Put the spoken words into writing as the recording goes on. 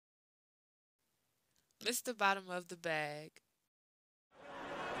It's the bottom of the bag.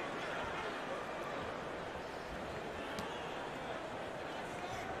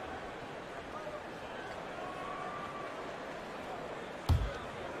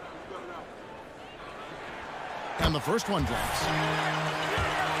 And the first one drops.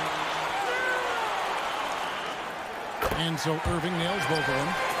 And so Irving nails both of them.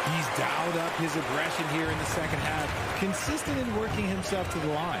 He's dialed up his aggression here in the second half, consistent in working himself to the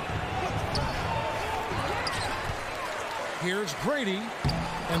line. Here's Grady,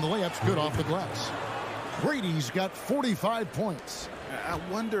 and the layup's good off the glass. Grady's got 45 points. I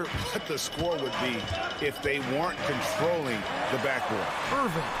wonder what the score would be if they weren't controlling the backboard.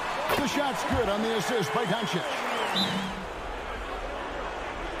 Irving, the shot's good on the assist by Doncic.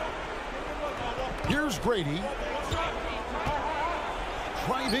 Here's Grady.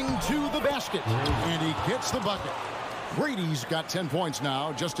 Driving to the basket, and he gets the bucket. Grady's got 10 points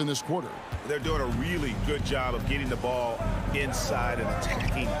now just in this quarter. They're doing a really good job of getting the ball inside and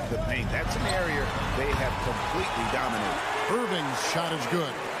attacking the paint. That's an area they have completely dominated. Irving's shot is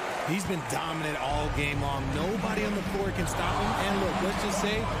good. He's been dominant all game long. Nobody on the floor can stop him. And look, let's just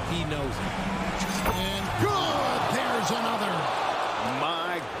say he knows it. And good! There's another.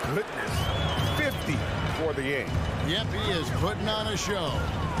 My goodness. 50 for the game. Yep, he is putting on a show.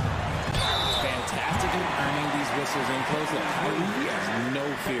 Fantastic at earning these whistles in close. He has no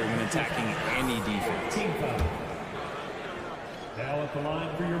fear when attacking any defense. Now at the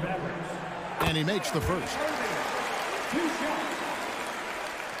line for your Mavericks. And he makes the first.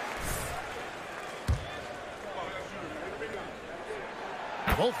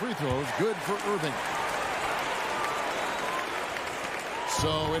 Both free throws good for Irving.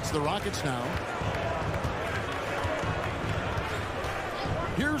 So it's the Rockets now.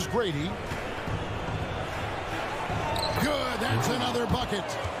 Here's Grady. Good, that's another bucket.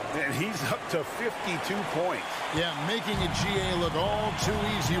 And he's up to 52 points. Yeah, making a GA look all too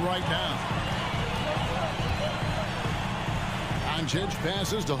easy right now. Doncic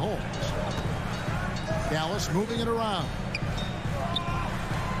passes to Holmes. Dallas moving it around.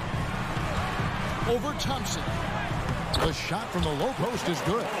 Over Thompson. The shot from the low post is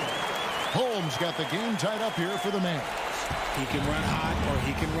good. Holmes got the game tied up here for the man. He can run hot or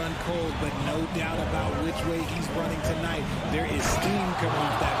he can run cold, but no doubt about which way he's running tonight. There is steam coming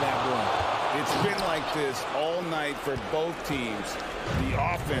off that bad boy. It's been like this all night for both teams. The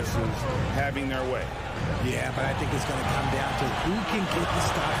offenses having their way. Yeah, but I think it's going to come down to who can get the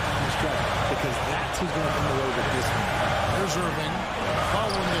stop on the stretch, because that's who's going to come away with this one. There's Irving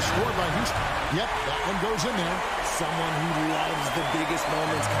following the score by Houston. Yep, that one goes in there. Someone who loves the biggest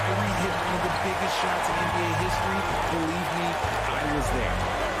moments. Kyrie hit one of the biggest shots in NBA history. Believe me, I was there.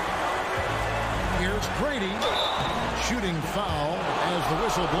 Here's Grady. Shooting foul as the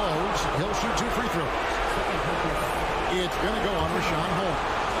whistle blows. He'll shoot 2 free throws. It's going to go on Rashawn Holmes.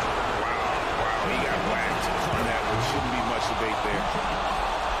 Wow, he got whacked on that one. Shouldn't be much debate there.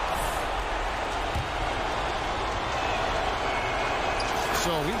 So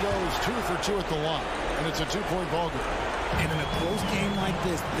he goes 2 for 2 at the line, and it's a 2-point ball game. And in a close game like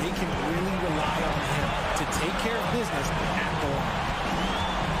this, they can really rely on him to take care of business at the line.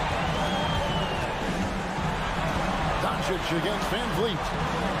 Doncic against Van Vliet.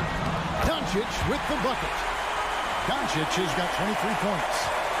 Doncic with the bucket. Doncic has got 23 points.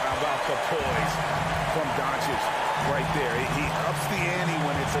 How about the poise from Doncic right there? He ups the ante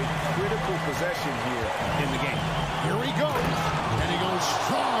when it's a critical possession here in the game. Here he goes, and he goes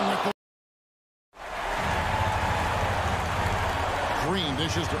strong at the... Green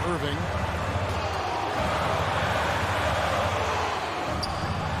dishes to Irving.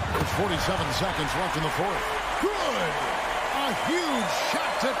 There's 47 seconds left in the fourth. Good! A huge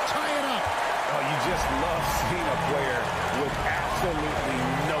shot to tie it up. Oh, you just love seeing a player with absolutely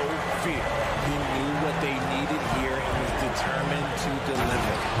no fear. He knew what they needed here and was determined to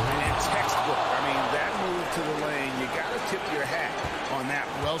deliver. And textbook. I mean, that move to the lane, you got to tip your hat on that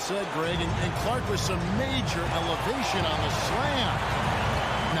one. Well said, Greg. And Clark with some major elevation on the slam.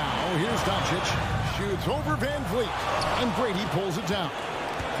 Now, here's Doncic. Shoots over Van Vliet. And Grady pulls it down.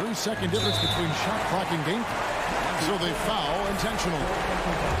 3-second difference between shot clock and game clock. So they foul intentionally.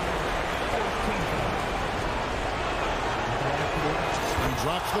 He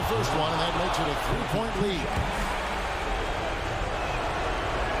drops the first one, and that makes it a 3-point lead.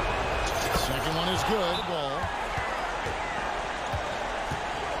 Second one is good. Ball.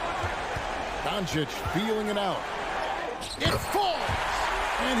 Doncic feeling it out. It falls!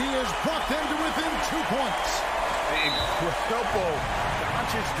 And he has brought them to within 2 points. Incredible.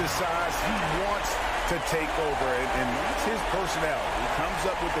 Doncic decides he wants to take over, and that's his personnel. He comes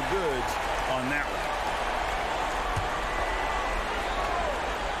up with the goods on that one.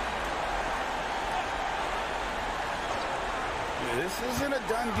 This isn't a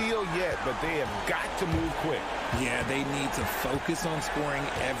done deal yet, but they have got to move quick. Yeah, they need to focus on scoring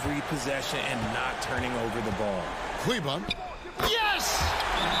every possession and not turning over the ball. Kleba. Yes!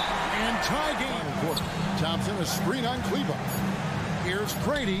 And tie game. Quarter. Thompson, a screen on Kleba. Here's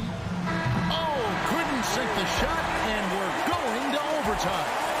Grady. Oh, couldn't sink the shot, and we're going to overtime.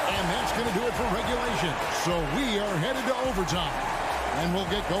 And that's going to do it for regulation. So we are headed to overtime. And we'll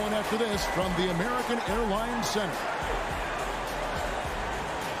get going after this from the American Airlines Center.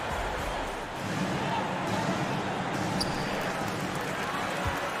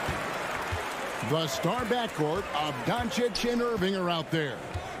 The star backcourt of Doncic and Irving are out there.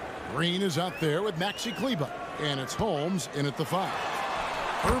 Green is out there with Maxi Kleba. And it's Holmes in at the 5.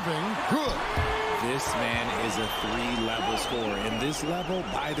 Irving, good. This man is a 3-level scorer. In this level,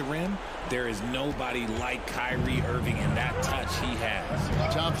 by the rim, there is nobody like Kyrie Irving in that touch he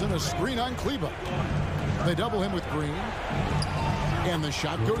has. Thompson, a screen on Kleba. They double him with Green. And the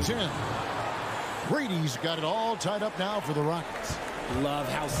shot goes in. Grady's got it all tied up now for the Rockets. Love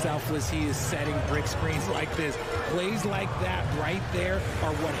how selfless he is setting brick screens like this. Plays like that right there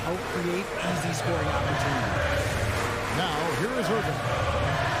are what help create easy scoring opportunities. Now, here is Irving.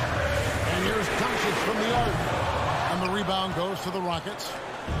 And here's Doncic from the arc. And the rebound goes to the Rockets.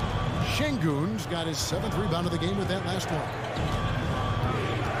 Şengün's got his 7th rebound of the game with that last one.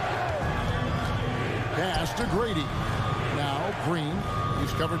 Pass to Grady. Now, Green.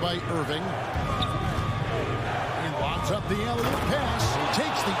 He's covered by Irving. He locks up the alley-oop pass.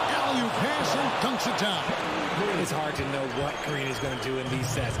 Takes the alley-oop pass and dunks it down. It's hard to know what Green is going to do in these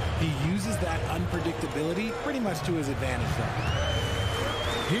sets. He uses that unpredictability pretty much to his advantage, though.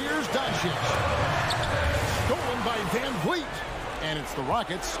 Here's Doncic. Stolen by Van Vliet. And it's the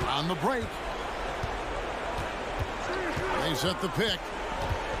Rockets on the break. They set the pick.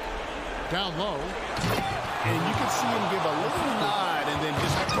 Down low. And you can see him give a little nod and then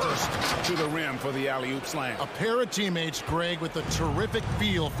just burst to the rim for the alley-oop slam. A pair of teammates, Greg, with a terrific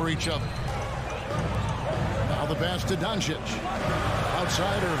feel for each other. Now the pass to Doncic.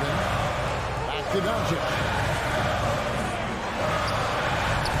 Outside Irving. Back to Doncic.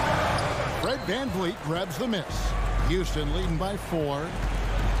 Fred Van Vliet grabs the miss. Houston leading by 4.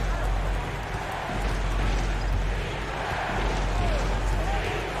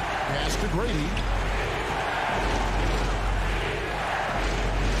 Pass to Grady.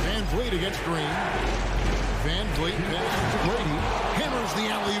 Van Vliet against Green. Van Vliet passes to Grady. Hammers the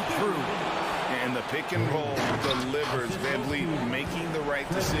alley-oop through. And the pick and roll delivers. Van Vliet making the right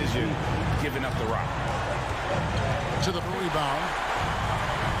decision, giving up the rock. To the rebound.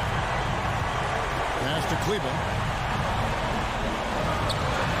 Pass to Kleba.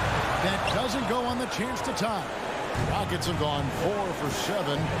 That doesn't go on the chance to tie. Rockets have gone 4 for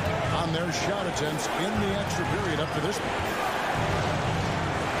 7 on their shot attempts in the extra period up to this point.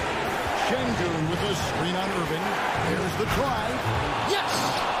 Şengün with a screen on Irving. Here's the try. Yes!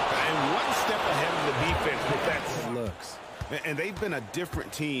 And one step ahead of the defense with that Looks. And they've been a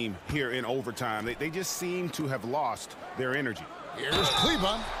different team here in overtime. They just seem to have lost their energy. Here's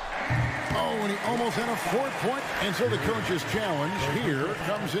Kleba. Oh, and he almost had a 4th point. And so the coach's challenge here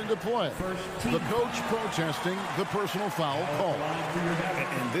comes into play. The coach protesting the personal foul call.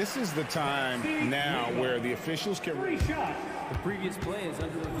 And this is the time now where the officials can... The previous play is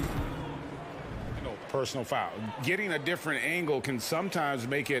under review. Personal foul. Getting a different angle can sometimes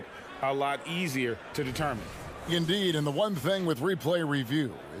make it a lot easier to determine. Indeed, and the one thing with replay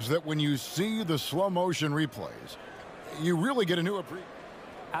review is that when you see the slow motion replays, you really get a new appreciation.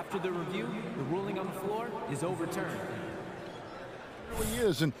 After the review, the ruling on the floor is overturned. It really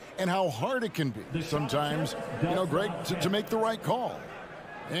is, and how hard it can be sometimes, you know, Greg, to make the right call.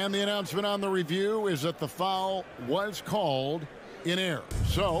 And the announcement on the review is that the foul was called in error.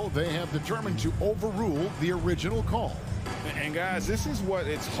 So they have determined to overrule the original call. And guys, this is what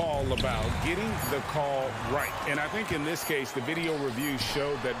it's all about, getting the call right. And I think in this case, the video review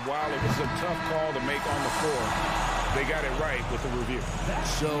showed that while it was a tough call to make on the floor, they got it right with the review.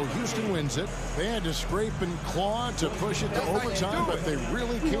 So Houston wins it. They had to scrape and claw to push it to overtime, but they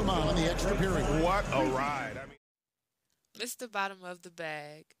really came on in the extra period. What a ride. Mr. Bottom of the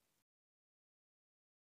bag.